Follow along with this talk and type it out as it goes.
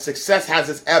Success has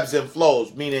its ebbs and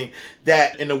flows, meaning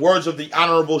that in the words of the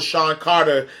Honorable Sean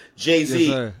Carter, Jay-Z,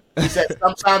 Yes, he said,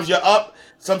 sometimes you're up,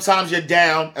 sometimes you're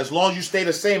down. As long as you stay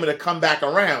the same, it'll come back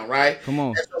around, right? Come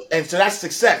on. And so that's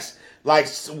success. Like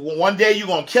one day you're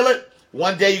going to kill it.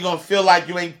 One day you're going to feel like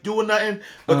you ain't doing nothing.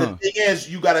 But the thing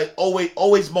is, you got to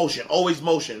always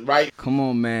motion, right? Come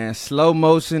on, man. Slow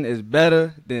motion is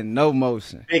better than no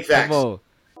motion. Big facts. Come on.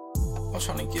 I'm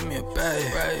tryna give me a bag.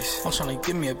 I'm tryna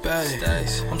give me a bag.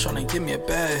 I'm tryna give me a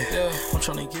bag. I'm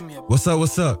tryna give me a bag.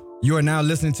 What's up? You are now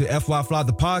listening to FYI FLI,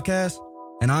 the podcast,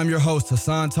 and I'm your host,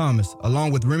 Hassan Thomas,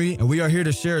 along with Remy, and we are here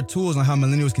to share tools on how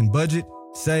millennials can budget,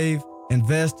 save,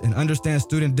 invest, and understand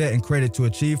student debt and credit to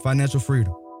achieve financial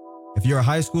freedom. If you're a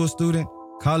high school student,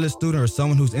 college student, or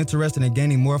someone who's interested in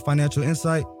gaining more financial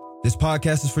insight, this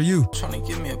podcast is for you. I'm tryna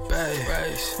give me a bag.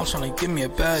 I'm tryna give me a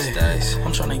bag.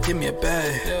 I'm tryna give me a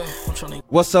bag. I'm tryna.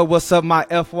 What's up, my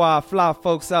FYI FLI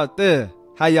folks out there?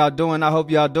 How y'all doing? I hope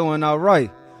y'all doing all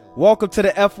right. Welcome to the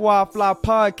FYI FLI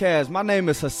podcast. My name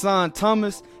is Hassan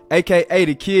Thomas, aka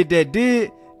the kid that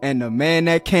did and the man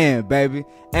that can, baby.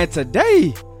 And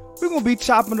today, we're gonna be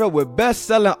chopping it up with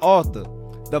best-selling author,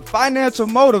 the financial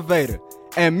motivator,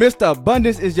 and Mr.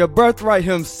 Abundance is your birthright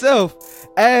himself,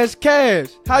 Ash Cash.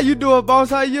 How you doing, boss?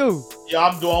 How you? Yeah,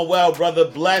 I'm doing well, brother.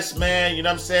 Blessed, man. You know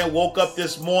what I'm saying? Woke up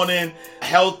this morning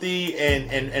healthy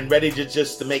and ready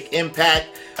to make impact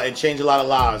and change a lot of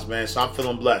lives, man. So I'm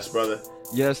feeling blessed, brother.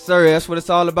 Yes, sir. That's what it's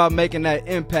all about, making that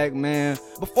impact, man.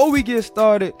 Before we get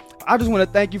started, I just want to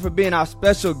thank you for being our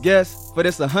special guest for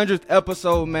this 100th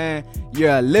episode, man.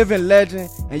 You're a living legend,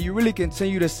 and you really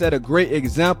continue to set a great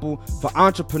example for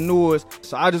entrepreneurs.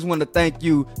 So I just want to thank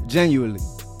you genuinely.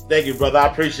 Thank you, brother. I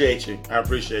appreciate you.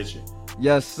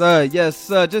 Yes, sir. Yes,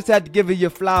 sir. Just had to give you your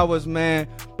flowers, man.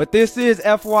 But this is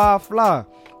FYI FLI,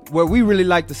 where we really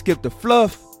like to skip the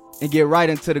fluff and get right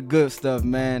into the good stuff,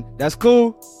 man. That's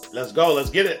cool? Let's go.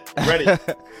 Let's get it. Ready.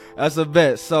 That's a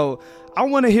bet. So I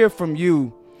want to hear from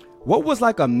you. What was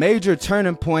like a major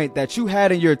turning point that you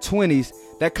had in your 20s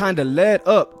that kind of led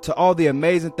up to all the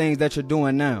amazing things that you're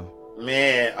doing now?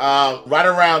 Man, right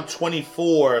around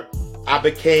 24, I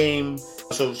became,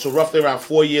 so roughly around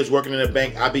 4 years working in a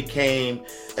bank, I became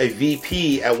a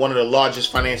VP at one of the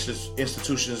largest financial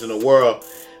institutions in the world.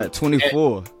 At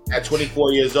 24? At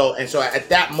 24 years old. And so at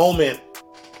that moment,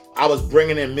 I was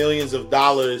bringing in millions of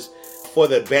dollars for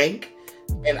the bank.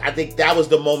 And I think that was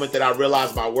the moment that I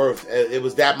realized my worth. It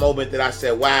was that moment that I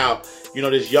said, wow, you know,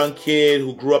 this young kid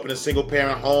who grew up in a single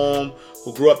parent home,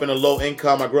 who grew up in a low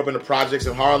income. I grew up in the projects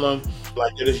in Harlem.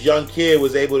 Like this young kid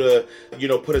was able to, you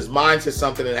know, put his mind to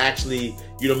something and actually,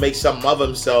 you know, make something of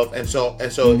himself. And so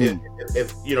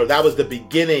if you know, that was the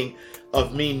beginning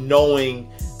of me knowing,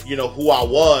 you know, who I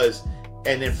was.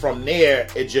 And then from there,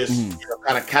 it just you know,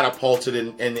 kind of catapulted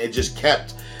and it just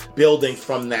kept building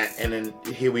from that. And then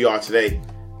here we are today.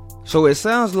 So it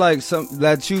sounds like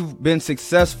that you've been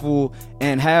successful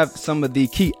and have some of the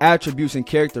key attributes and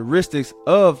characteristics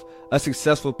of a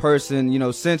successful person, you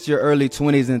know, since your early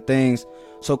 20s and things.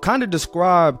 So kind of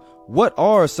describe what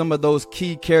are some of those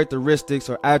key characteristics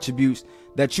or attributes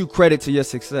that you credit to your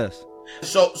success.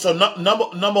 So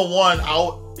number one,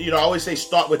 I always say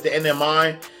start with the end in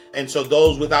mind. And so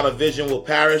those without a vision will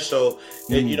perish. So,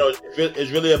 you know,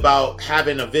 it's really about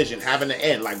having a vision, having an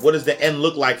end. Like, what does the end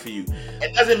look like for you?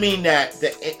 It doesn't mean that,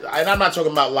 and I'm not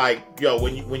talking about like, yo,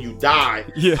 when you die.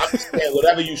 Yeah. I'm just saying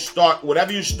whatever you start,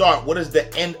 what is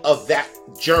the end of that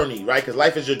journey, right? Because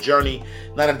life is a journey,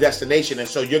 not a destination. And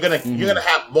so you're gonna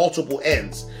have multiple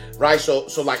ends, right? So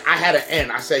like I had an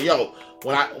end. I said, yo,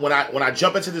 when I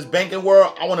jump into this banking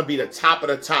world, I want to be the top of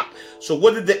the top. So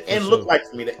what did the end look like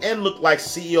for me? The end looked like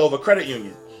CEO of a credit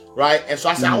union, right? And so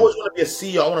I said, I always want to be a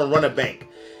CEO. I want to run a bank.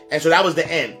 And so that was the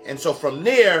end. And so from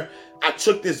there, I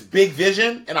took this big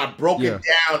vision and I broke it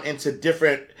down into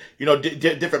different, you know,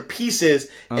 different pieces.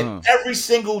 And every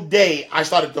single day I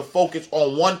started to focus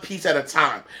on one piece at a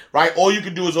time, right? All you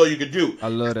can do is all you can do. I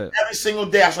love that. Every single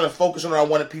day I started focusing on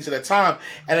one piece at a time.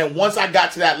 And then once I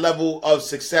got to that level of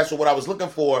success or what I was looking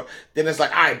for, then it's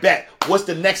like, all right, bet. What's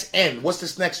the next end? What's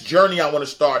this next journey I want to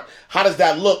start? How does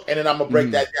that look? And then I'm going to break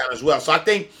that down as well. So I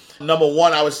think number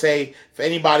one, I would say for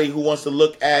anybody who wants to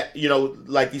look at, you know,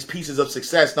 like these pieces of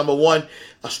success, number one,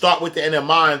 start with the end in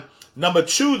mind. Number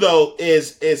two, though,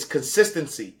 is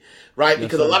consistency, right?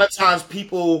 Because a lot of times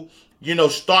people, you know,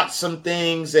 start some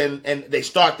things and they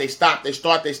start, they stop.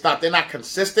 They're not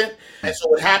consistent. And so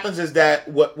what happens is that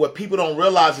what people don't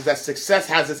realize is that success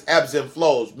has its ebbs and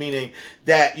flows, meaning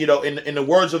that, you know, in the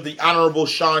words of the Honorable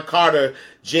Sean Carter,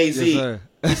 Jay-Z,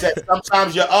 he said,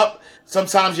 sometimes you're up,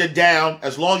 sometimes you're down.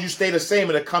 As long as you stay the same,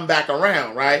 it'll come back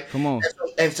around, right? Come on.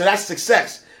 And so that's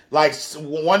success. Like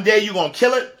one day you're gonna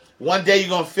kill it, one day you're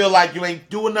gonna feel like you ain't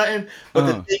doing nothing. But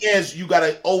the thing is, you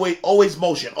gotta always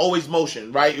motion,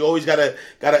 right? You always gotta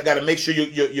make sure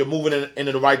you're moving in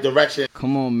the right direction.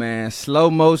 Come on, man. Slow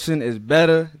motion is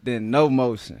better than no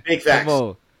motion. Big facts.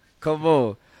 Come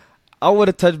on. I want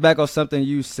to touch back on something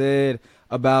you said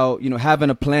about, having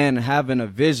a plan and having a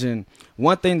vision.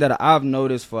 One thing that I've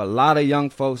noticed for a lot of young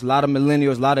folks, a lot of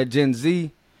millennials, a lot of Gen Z,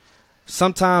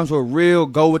 sometimes we're real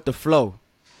go with the flow.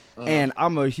 And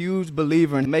I'm a huge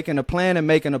believer in making a plan and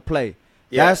making a play.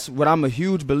 Yeah. That's what I'm a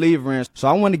huge believer in. So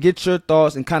I want to get your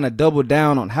thoughts and kind of double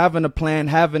down on having a plan,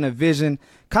 having a vision.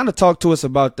 Kind of talk to us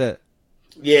about that.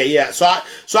 Yeah. So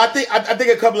I think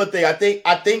a couple of things. I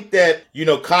think that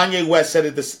Kanye West said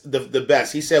it the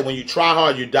best. He said, "When you try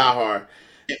hard, you die hard."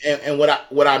 And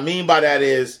what I mean by that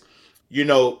is,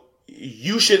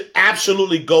 you should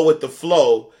absolutely go with the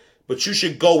flow, but you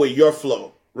should go with your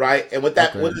flow, right? And what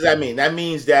does that mean? That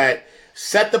means that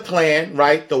set the plan,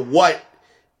 right? The what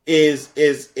is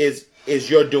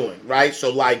your doing, right?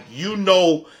 So like you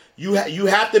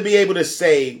have to be able to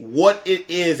say what it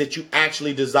is that you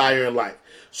actually desire in life.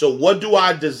 So what do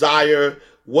I desire?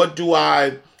 What do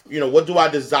I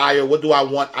desire? What do I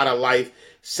want out of life?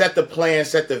 Set the plan,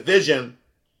 set the vision,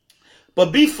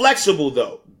 but be flexible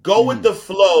though. Go with the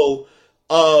flow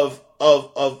of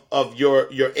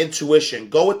your intuition.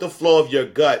 Go with the flow of your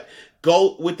gut.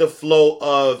 Go with the flow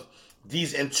of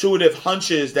these intuitive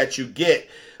hunches that you get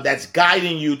that's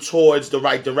guiding you towards the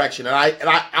right direction. And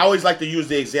I always like to use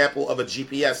the example of a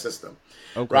GPS system.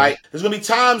 Okay. Right? There's going to be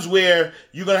times where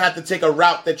you're going to have to take a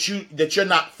route that you're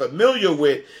not familiar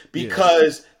with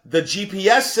because the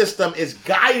GPS system is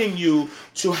guiding you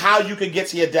to how you can get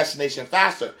to your destination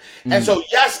faster. And so,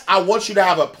 yes, I want you to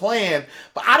have a plan,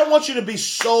 but I don't want you to be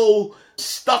so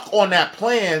stuck on that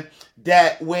plan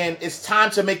that when it's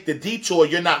time to make the detour,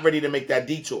 you're not ready to make that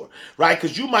detour, right?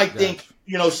 Because you might think,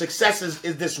 success is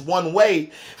this one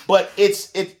way, but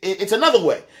it's another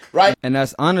way. Right. And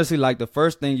that's honestly like the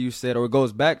first thing you said, or it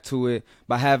goes back to it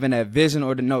by having that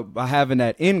vision by having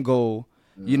that end goal,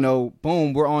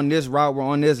 boom, we're on this route, we're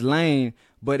on this lane.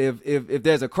 But if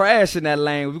there's a crash in that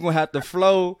lane, we're going to have to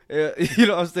flow,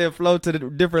 flow to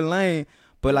the different lane.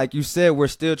 But like you said, we're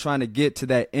still trying to get to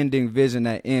that ending vision,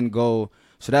 that end goal.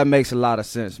 So that makes a lot of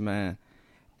sense, man.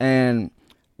 And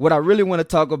what I really want to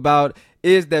talk about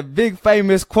is that big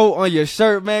famous quote on your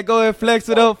shirt, man. Go ahead, flex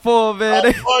it up for me, man.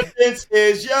 Abundance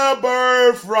is your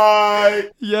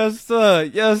birthright. Yes,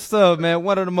 sir, man.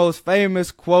 One of the most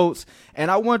famous quotes.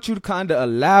 And I want you to kind of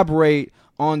elaborate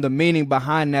on the meaning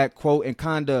behind that quote and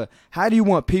kind of how do you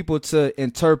want people to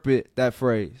interpret that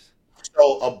phrase?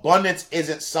 So abundance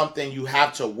isn't something you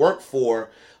have to work for.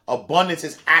 Abundance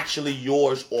is actually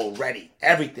yours already.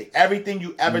 Everything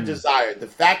you ever desired. The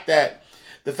fact that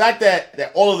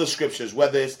all of the scriptures,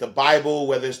 whether it's the Bible,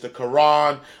 whether it's the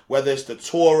Quran, whether it's the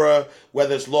Torah,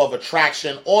 whether it's law of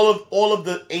attraction, all of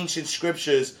the ancient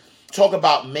scriptures talk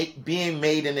about being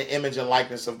made in the image and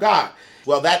likeness of God.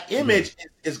 Well, that image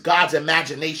is God's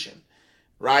imagination,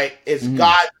 right? It's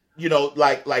God,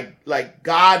 like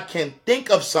God can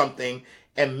think of something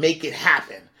and make it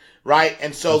happen, right?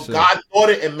 And so God thought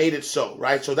it and made it so,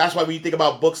 right? So that's why when you think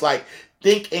about books like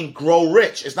Think and Grow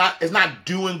Rich, it's not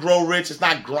do and grow rich, it's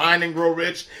not grind and grow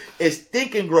rich, it's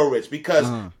think and grow rich, because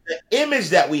the image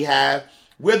that we have,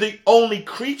 we're the only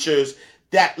creatures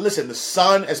that, listen, the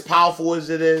sun, as powerful as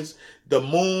it is, the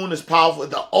moon is powerful,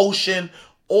 the ocean,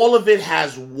 all of it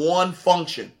has one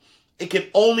function. It can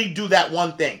only do that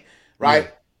one thing,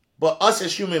 right? But us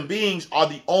as human beings are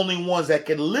the only ones that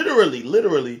can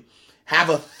literally have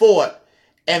a thought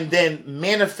and then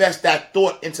manifest that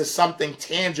thought into something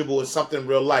tangible and something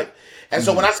real life. And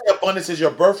so when I say abundance is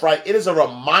your birthright, it is a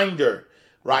reminder,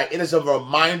 right? It is a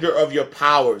reminder of your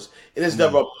powers. It is the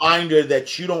reminder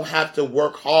that you don't have to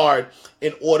work hard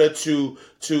in order to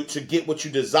get what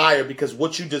you desire, because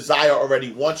what you desire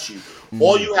already wants you.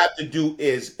 All you have to do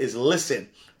is listen.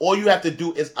 All you have to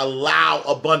do is allow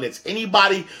abundance.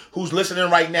 Anybody who's listening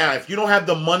right now, if you don't have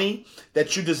the money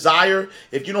that you desire,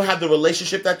 if you don't have the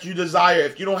relationship that you desire,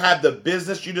 if you don't have the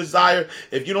business you desire,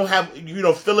 if you don't have,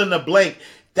 fill in the blank,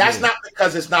 that's not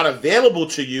because it's not available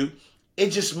to you. It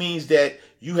just means that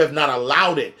you have not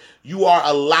allowed it. You are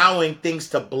allowing things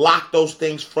to block those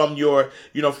things from your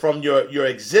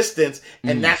existence.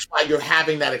 And that's why you're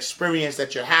having that experience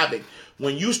that you're having.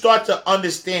 When you start to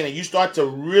understand and you start to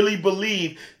really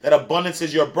believe that abundance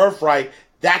is your birthright,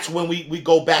 that's when we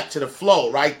go back to the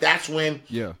flow, right? That's when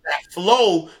Yeah. that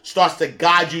flow starts to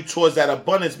guide you towards that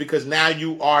abundance, because now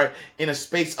you are in a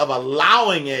space of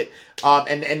allowing it.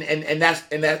 And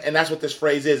that's what this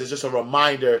phrase is. It's just a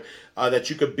reminder that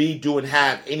you could be, do, and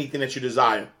have anything that you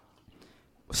desire.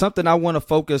 Something I want to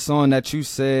focus on that you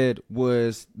said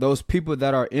was those people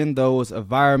that are in those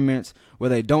environments where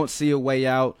they don't see a way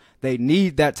out. They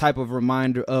need that type of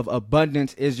reminder of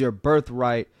abundance is your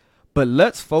birthright. But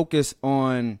let's focus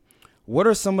on what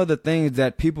are some of the things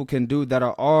that people can do that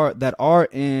are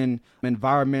in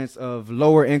environments of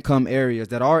lower income areas,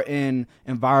 that are in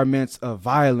environments of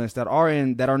violence, that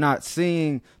are not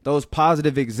seeing those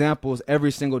positive examples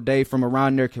every single day from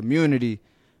around their community.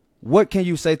 What can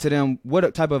you say to them?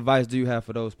 What type of advice do you have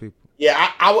for those people?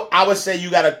 Yeah, I would say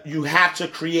you have to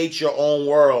create your own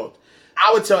world.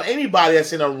 I would tell anybody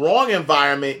that's in a wrong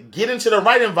environment, get into the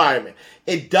right environment.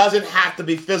 It doesn't have to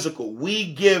be physical.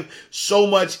 We give so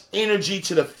much energy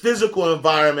to the physical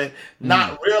environment,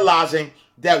 not realizing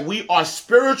that we are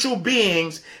spiritual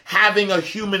beings having a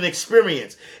human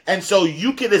experience. And so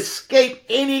you can escape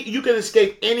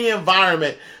any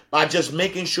environment by just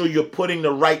making sure you're putting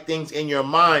the right things in your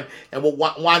mind. And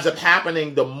what winds up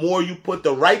happening, the more you put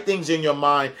the right things in your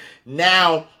mind,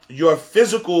 now your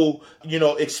physical,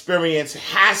 experience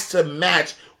has to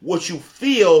match what you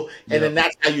feel, and then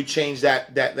that's how you change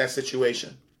that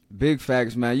situation. Big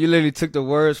facts, man. You literally took the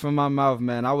words from my mouth,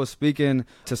 man. I was speaking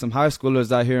to some high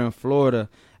schoolers out here in Florida,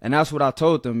 and that's what I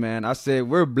told them, man. I said,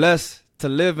 we're blessed to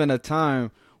live in a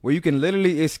time where you can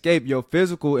literally escape your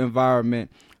physical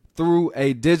environment through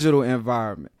a digital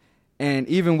environment. And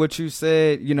even what you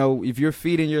said, if you're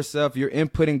feeding yourself, you're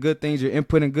inputting good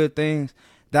things,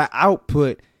 that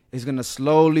output is going to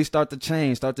slowly start to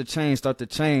change.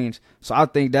 So I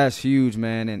think that's huge,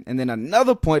 man. And then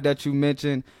another point that you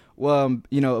mentioned, well,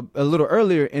 a little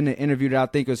earlier in the interview that I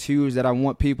think is huge that I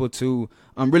want people to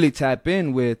really tap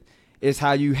in with is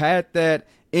how you had that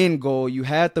end goal, you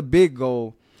had the big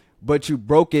goal, but you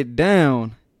broke it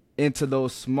down into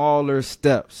those smaller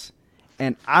steps.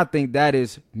 And I think that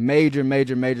is major,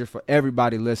 major, major for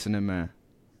everybody listening, man.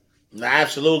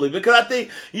 Absolutely. Because I think,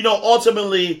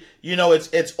 ultimately,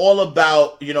 it's all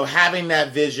about, having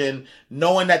that vision,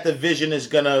 knowing that the vision is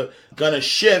gonna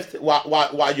shift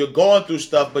while you're going through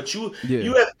stuff, but you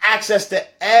have access to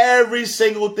every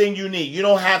single thing you need. You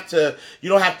don't have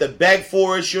to beg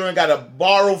for it. You don't got to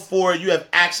borrow for it. You have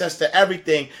access to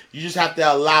everything. You just have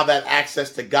to allow that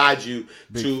access to guide you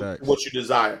to what you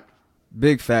desire.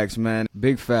 Big facts, man.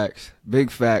 Big facts.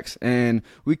 And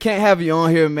we can't have you on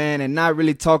here, man, and not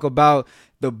really talk about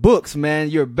the books, man.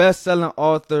 You're a best-selling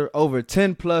author, over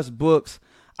 10 plus books.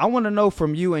 I want to know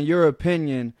from you, in your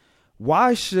opinion,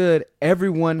 why should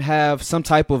everyone have some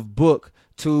type of book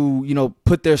to,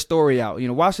 put their story out?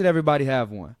 Why should everybody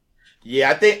have one? Yeah,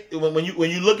 I think when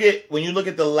you look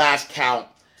at the last count,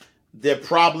 there are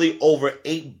probably over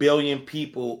 8 billion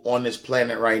people on this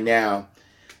planet right now.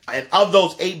 And of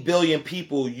those 8 billion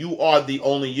people, you are the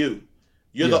only you.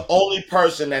 You're the only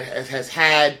person that has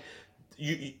had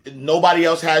you. Nobody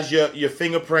else has your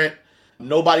fingerprint.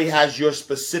 Nobody has your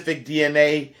specific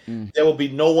DNA. There will be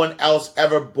no one else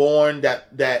ever born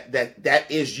that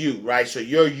is you, right? So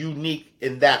you're unique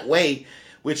in that way,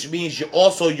 which means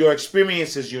your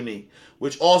experience is unique,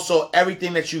 which also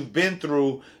everything that you've been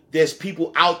through, there's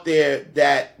people out there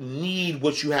that need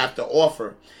what you have to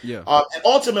offer. Yeah. And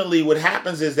ultimately what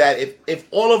happens is that if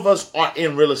all of us are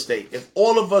in real estate, if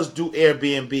all of us do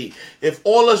Airbnb, if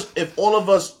all of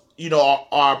us,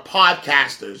 are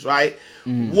podcasters, right?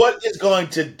 What is going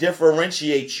to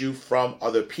differentiate you from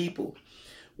other people?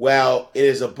 Well, it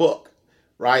is a book,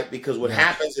 right? Because what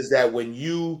happens is that when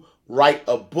you write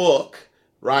a book,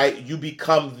 right, you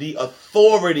become the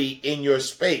authority in your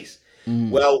space.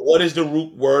 Well, what is the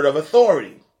root word of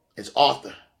authority? It's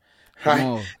author,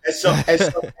 right? And so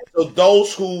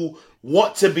those who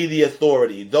want to be the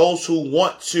authority, those who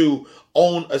want to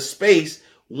own a space,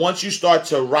 once you start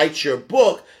to write your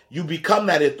book, you become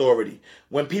that authority.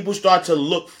 When people start to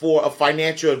look for a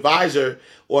financial advisor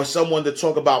or someone to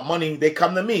talk about money, they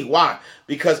come to me. Why?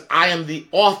 Because I am the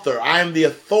author. I am the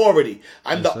authority.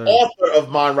 I'm the author of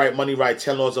Mind Right, Money Right,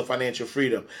 10 Laws of Financial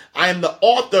Freedom. I am the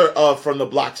author of From the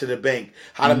Block to the Bank,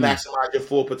 How to Maximize Your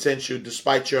Full Potential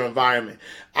Despite Your Environment.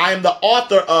 I am the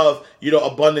author of,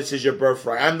 Abundance is Your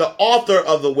Birthright. I'm the author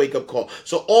of The Wake Up Call.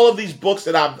 So all of these books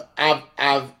that I've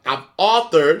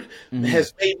authored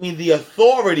has made me the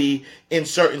authority in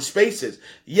certain spaces.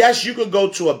 Yes, you could go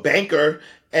to a banker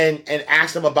and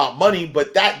ask them about money,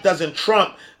 but that doesn't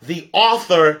trump the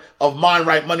author of Mind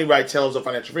Right, Money Right, Tales of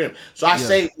Financial Freedom. So I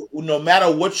say, no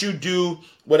matter what you do,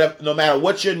 no matter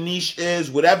what your niche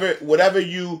is, whatever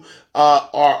you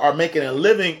are making a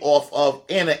living off of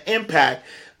and an impact,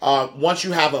 once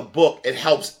you have a book, it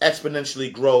helps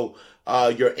exponentially grow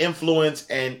your influence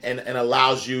and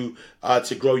allows you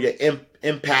to grow your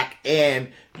impact and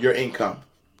your income.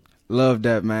 Love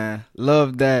that, man.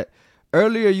 Love that.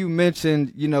 Earlier you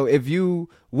mentioned, if you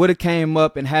would have came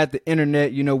up and had the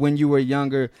internet, when you were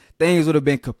younger, things would have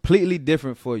been completely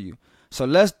different for you. So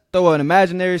let's throw an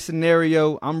imaginary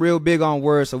scenario. I'm real big on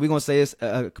words, so we're going to say it's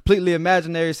a completely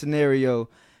imaginary scenario.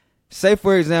 Say,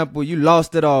 for example, you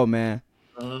lost it all, man.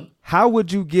 Mm-hmm. How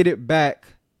would you get it back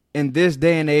in this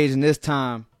day and age, in this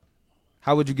time?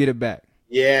 How would you get it back?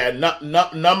 Yeah,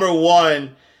 number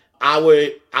one, I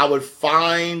would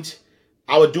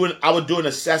do an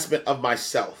assessment of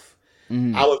myself.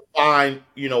 Mm-hmm. I would find,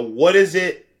 what is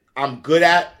it I'm good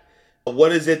at?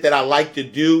 What is it that I like to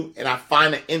do? And I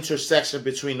find an intersection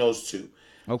between those two.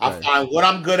 Okay. I find what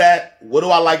I'm good at, what do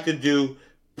I like to do,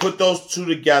 put those two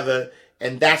together,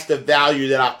 and that's the value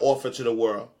that I offer to the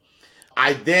world.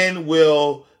 I then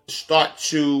will start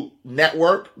to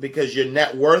network, because your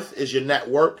net worth is your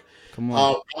network. Come on.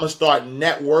 I'm going to start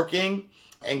networking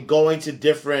and going to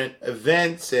different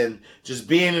events and just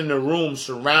being in the room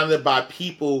surrounded by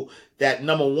people that,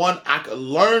 number one, I could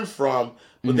learn from,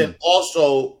 but then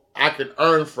also I could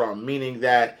earn from, meaning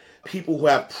that people who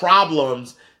have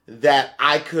problems that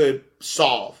I could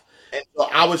solve. And so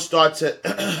I would start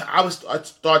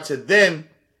to then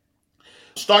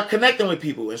start connecting with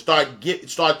people and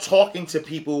start talking to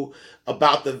people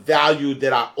about the value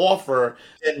that I offer,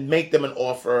 and make them an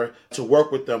offer to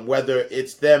work with them, whether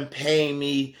it's them paying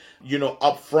me,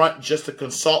 up front just to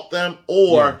consult them,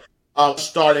 or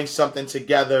starting something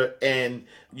together and,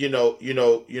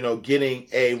 getting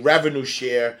a revenue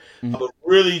share, but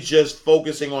really just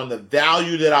focusing on the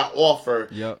value that I offer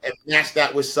and match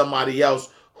that with somebody else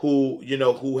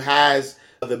who has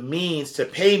the means to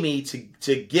pay me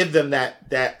to give them that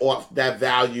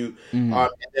value, and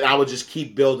then I would just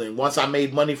keep building. Once I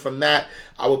made money from that,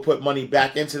 I would put money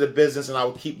back into the business, and I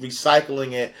would keep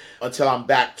recycling it until I'm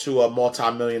back to a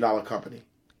multi-million-dollar company.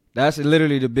 That's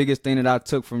literally the biggest thing that I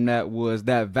took from that, was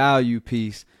that value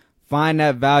piece. Find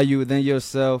that value within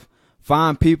yourself.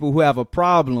 Find people who have a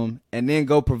problem, and then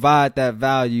go provide that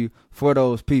value for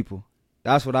those people.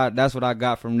 That's what I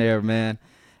got from there, man.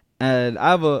 And I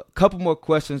have a couple more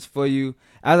questions for you.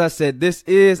 As I said, this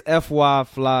is FYI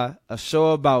FLI, a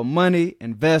show about money,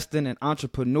 investing, and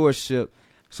entrepreneurship.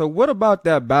 So what about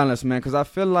that balance, man? Because I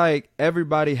feel like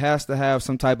everybody has to have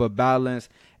some type of balance.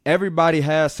 Everybody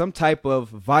has some type of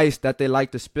vice that they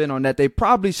like to spend on that they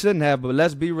probably shouldn't have, but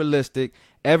let's be realistic.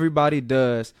 Everybody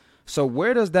does. So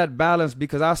where does that balance?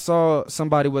 Because I saw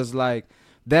somebody was like,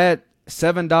 that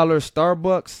 $7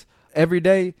 Starbucks every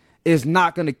day is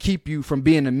not going to keep you from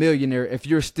being a millionaire if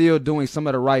you're still doing some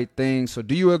of the right things. So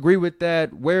do you agree with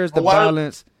that? Where's the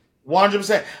balance?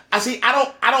 100%.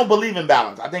 I don't believe in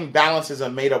balance. I think balance is a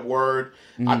made up word.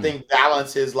 I think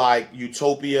balance is like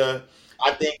utopia.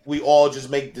 I think we all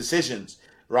just make decisions,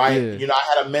 right? Yeah.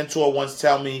 I had a mentor once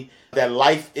tell me that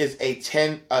life is a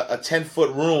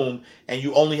 10-foot room and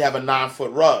you only have a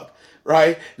 9-foot rug,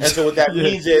 right? And so what that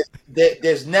means is that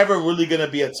there's never really going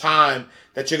to be a time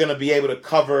that you're going to be able to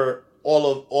cover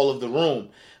all of the room.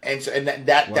 And so,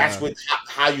 that's with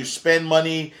how you spend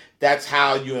money. That's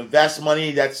how you invest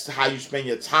money. That's how you spend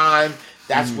your time.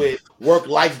 That's with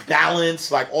work-life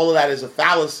balance. Like, all of that is a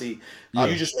fallacy.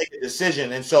 You just make a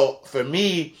decision. And so for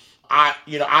me,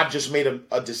 I've just made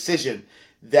a decision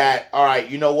that, all right,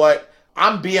 you know what?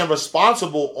 I'm being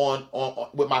responsible on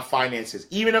with my finances.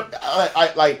 Even if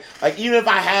even if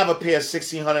I have a pair of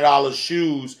 $1,600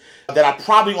 shoes that I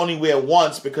probably only wear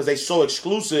once because they're so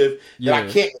exclusive that I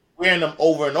can't wear them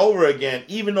over and over again.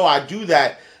 Even though I do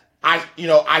that,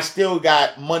 I still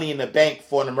got money in the bank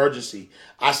for an emergency.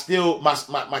 I still,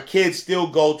 my kids still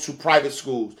go to private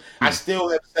schools. I still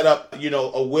have set up,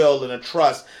 a will and a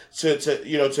trust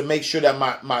to make sure that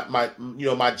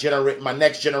my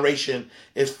next generation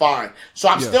is fine. So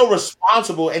I'm still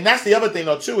responsible. And that's the other thing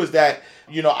though too, is that,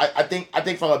 I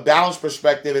think from a balance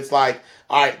perspective, it's like,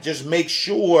 all right, just make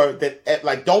sure that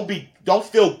don't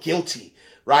feel guilty,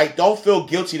 right? Don't feel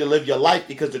guilty to live your life,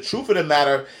 because the truth of the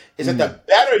matter is that the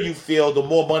better you feel, the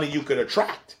more money you could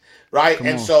attract,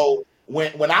 right? So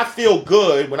when I feel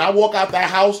good, when I walk out that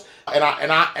house and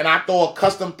I throw a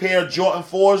custom pair of Jordan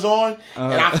 4s on,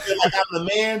 and I feel like I'm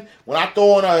the man. When I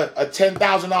throw on a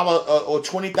 $10,000 or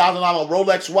 $20,000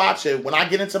 Rolex watch, and when I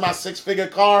get into my 6-figure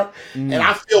car, and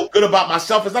I feel good about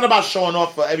myself, it's not about showing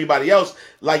off for everybody else.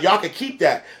 Like, y'all can keep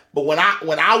that. But when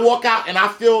I walk out and I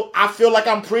feel like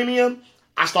I'm premium,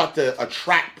 I start to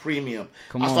attract premium.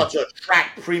 I start to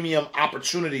attract premium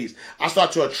opportunities. I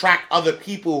start to attract other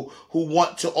people who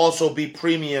want to also be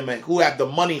premium and who have the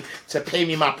money to pay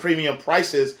me my premium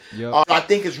prices. Yep. I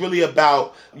think it's really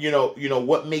about,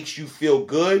 what makes you feel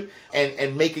good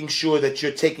and making sure that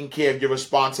you're taking care of your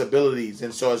responsibilities.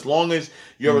 And so as long as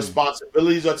your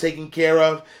responsibilities are taken care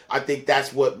of, I think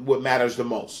that's what matters the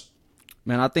most.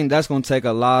 Man, I think that's going to take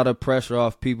a lot of pressure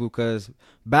off people, because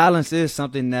balance is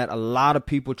something that a lot of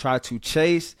people try to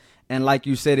chase. And like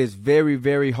you said, it's very,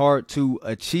 very hard to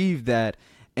achieve that.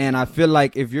 And I feel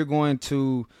like if you're going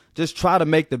to just try to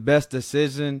make the best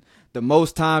decision the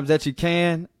most times that you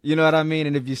can, you know what I mean?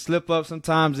 And if you slip up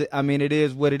sometimes, it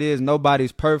is what it is.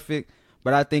 Nobody's perfect.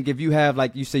 But I think if you have,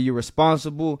 like you say, you're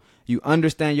responsible, you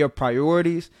understand your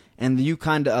priorities, and you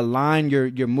kind of align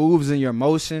your moves and your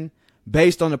motion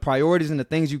based on the priorities and the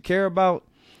things you care about,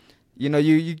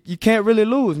 you can't really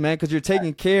lose, man, because you're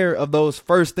taking care of those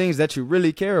first things that you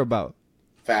really care about.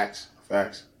 Facts.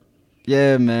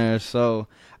 Yeah, man. So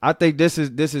I think this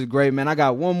is great, man. I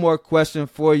got one more question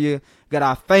for you. Got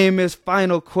our famous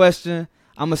final question.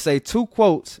 I'm going to say 2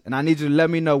 quotes, and I need you to let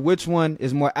me know which one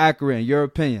is more accurate in your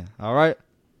opinion. All right?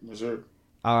 Yes, sir.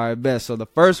 All right, best. So the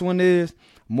first one is,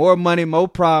 more money, more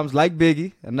problems, like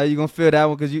Biggie. I know you're going to feel that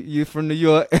one because you're from New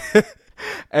York.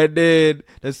 And then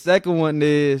the second one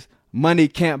is, money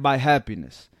can't buy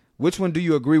happiness. Which one do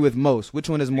you agree with most? Which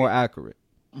one is more accurate?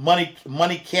 Money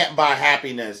can't buy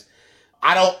happiness.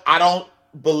 I don't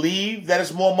believe that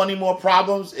it's more money, more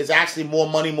problems. It's actually more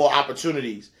money, more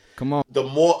opportunities. Come on. The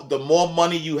more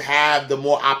money you have, the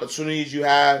more opportunities you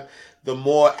have, the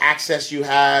more access you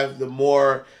have, the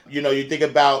more, you think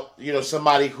about,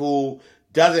 somebody who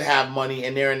doesn't have money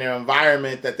and they're in their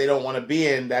environment that they don't want to be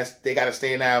in, they got to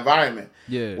stay in that environment.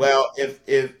 Yeah. Well,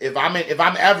 if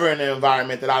I'm ever in an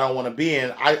environment that I don't want to be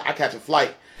in, I catch a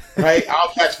flight, right? I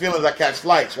don't catch feelings, I catch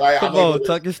flights, right? Come on,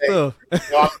 tuck your stuff.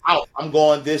 I'm out. I'm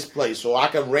going this place. So I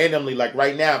can randomly, like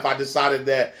right now, if I decided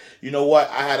that,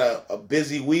 I had a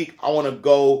busy week, I want to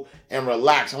go and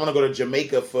relax. I want to go to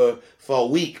Jamaica for a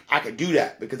week. I could do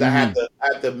that because I have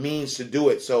the means to do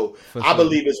it. So I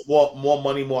believe it's more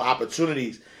money, more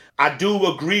opportunities. I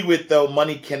do agree with, though,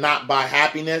 money cannot buy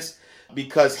happiness,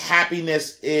 because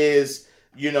happiness is,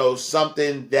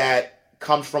 something that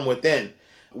comes from within.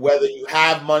 Whether you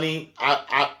have money,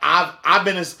 I've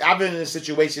been in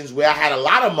situations where I had a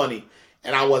lot of money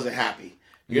and I wasn't happy.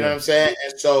 You know what I'm saying?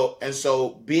 And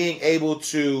so being able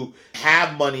to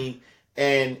have money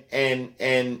and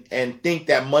think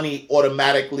that money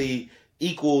automatically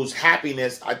equals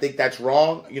happiness, I think that's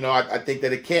wrong. I think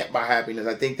that it can't buy happiness.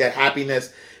 I think that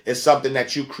happiness is something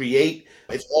that you create.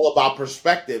 It's all about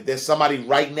perspective. There's somebody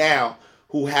right now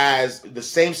who has the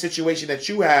same situation that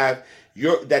you have,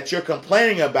 that you're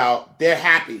complaining about. They're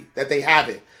happy that they have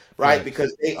it, right?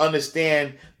 Because they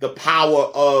understand the power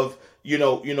of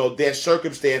their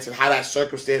circumstance and how that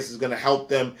circumstance is going to help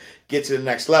them get to the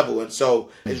next level. And so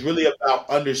it's really about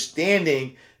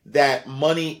understanding that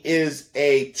money is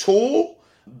a tool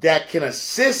that can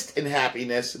assist in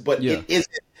happiness, but it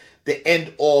isn't the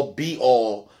end all be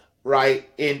all, right?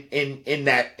 In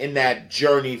that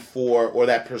journey or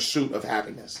that pursuit of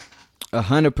happiness.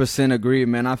 100% agree,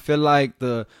 man. I feel like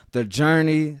the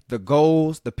journey, the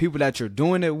goals, the people that you're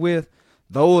doing it with,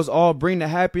 those all bring the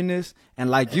happiness. And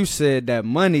like you said, that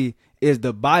money is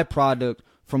the byproduct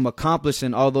from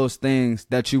accomplishing all those things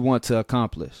that you want to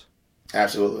accomplish.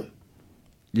 Absolutely.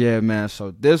 Yeah, man.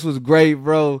 So this was great,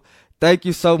 bro. Thank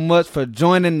you so much for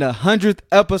joining the 100th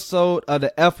episode of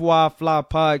the FYI FLI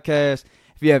podcast.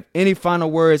 If you have any final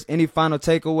words, any final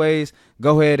takeaways,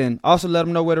 go ahead and also let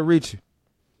them know where to reach you.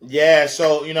 Yeah,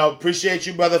 so, appreciate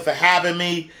you, brother, for having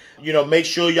me. Make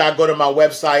sure y'all go to my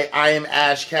website,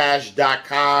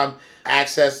 IamAshCash.com.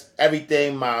 Access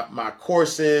everything, my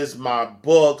courses, my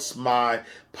books, my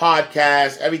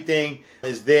podcast, everything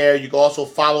is there. You can also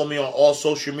follow me on all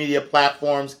social media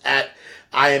platforms at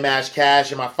IamAshCash.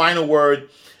 And my final word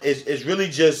is really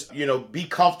just, be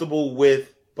comfortable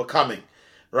with becoming,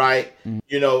 right?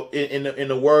 Mm-hmm. In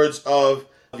the words of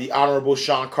the Honorable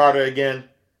Sean Carter again,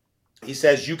 he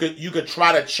says, you could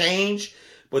try to change,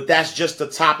 but that's just the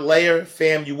top layer.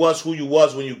 Fam, you was who you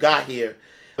was when you got here.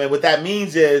 And what that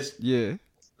means is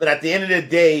that at the end of the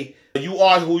day, You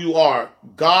are who you are.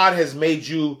 God has made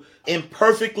you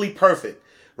imperfectly perfect,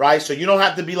 right? So you don't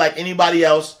have to be like anybody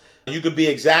else. You could be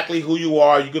exactly who you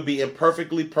are. You could be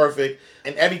imperfectly perfect,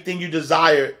 and everything you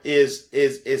desire is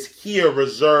here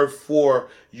reserved for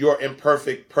your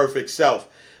imperfect, perfect self.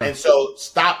 And so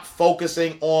stop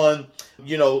focusing on,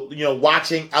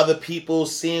 watching other people,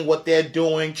 seeing what they're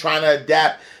doing, trying to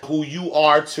adapt who you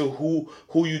are to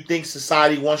who you think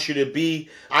society wants you to be.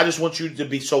 I just want you to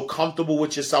be so comfortable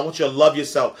with yourself. I want you to love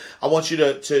yourself. I want you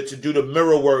to do the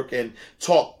mirror work and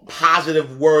talk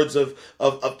positive words of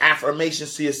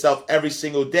affirmations to yourself every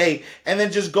single day. And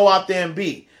then just go out there and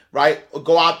be, right?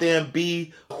 Go out there and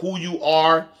be who you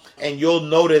are. And you'll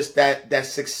notice that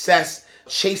success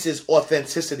chases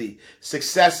authenticity.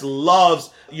 Success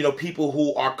loves, people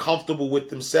who are comfortable with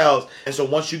themselves. And so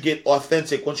once you get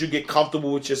authentic, once you get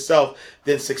comfortable with yourself,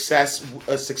 then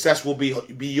success will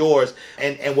be yours.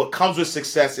 And what comes with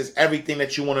success is everything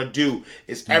that you want to do,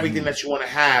 is everything that you want to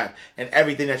have, and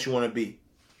everything that you want to be.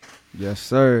 Yes,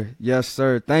 sir. Yes,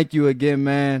 sir. Thank you again,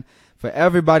 man. For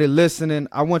everybody listening,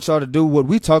 I want y'all to do what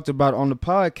we talked about on the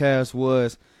podcast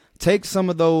was take some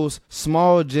of those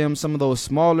small gems, some of those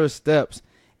smaller steps,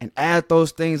 and add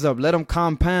those things up. Let them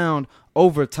compound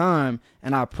over time,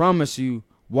 and I promise you,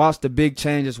 watch the big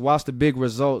changes, watch the big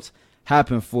results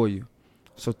happen for you.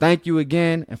 So thank you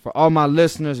again, and for all my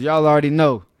listeners, y'all already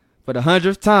know, for the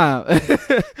 100th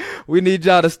time, we need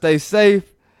y'all to stay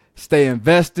safe, stay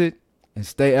invested, and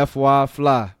stay FYI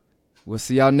FLI. We'll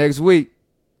see y'all next week.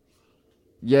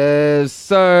 Yes,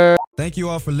 sir. Thank you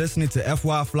all for listening to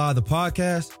FYI FLI, the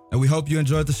podcast, and we hope you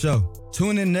enjoyed the show.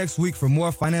 Tune in next week for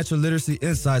more financial literacy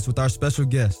insights with our special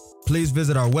guests. Please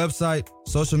visit our website,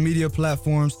 social media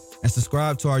platforms, and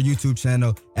subscribe to our YouTube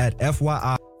channel at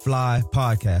FYI FLI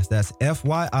Podcast. That's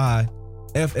FYI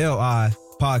FLI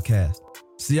Podcast.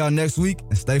 See y'all next week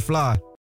and stay fly.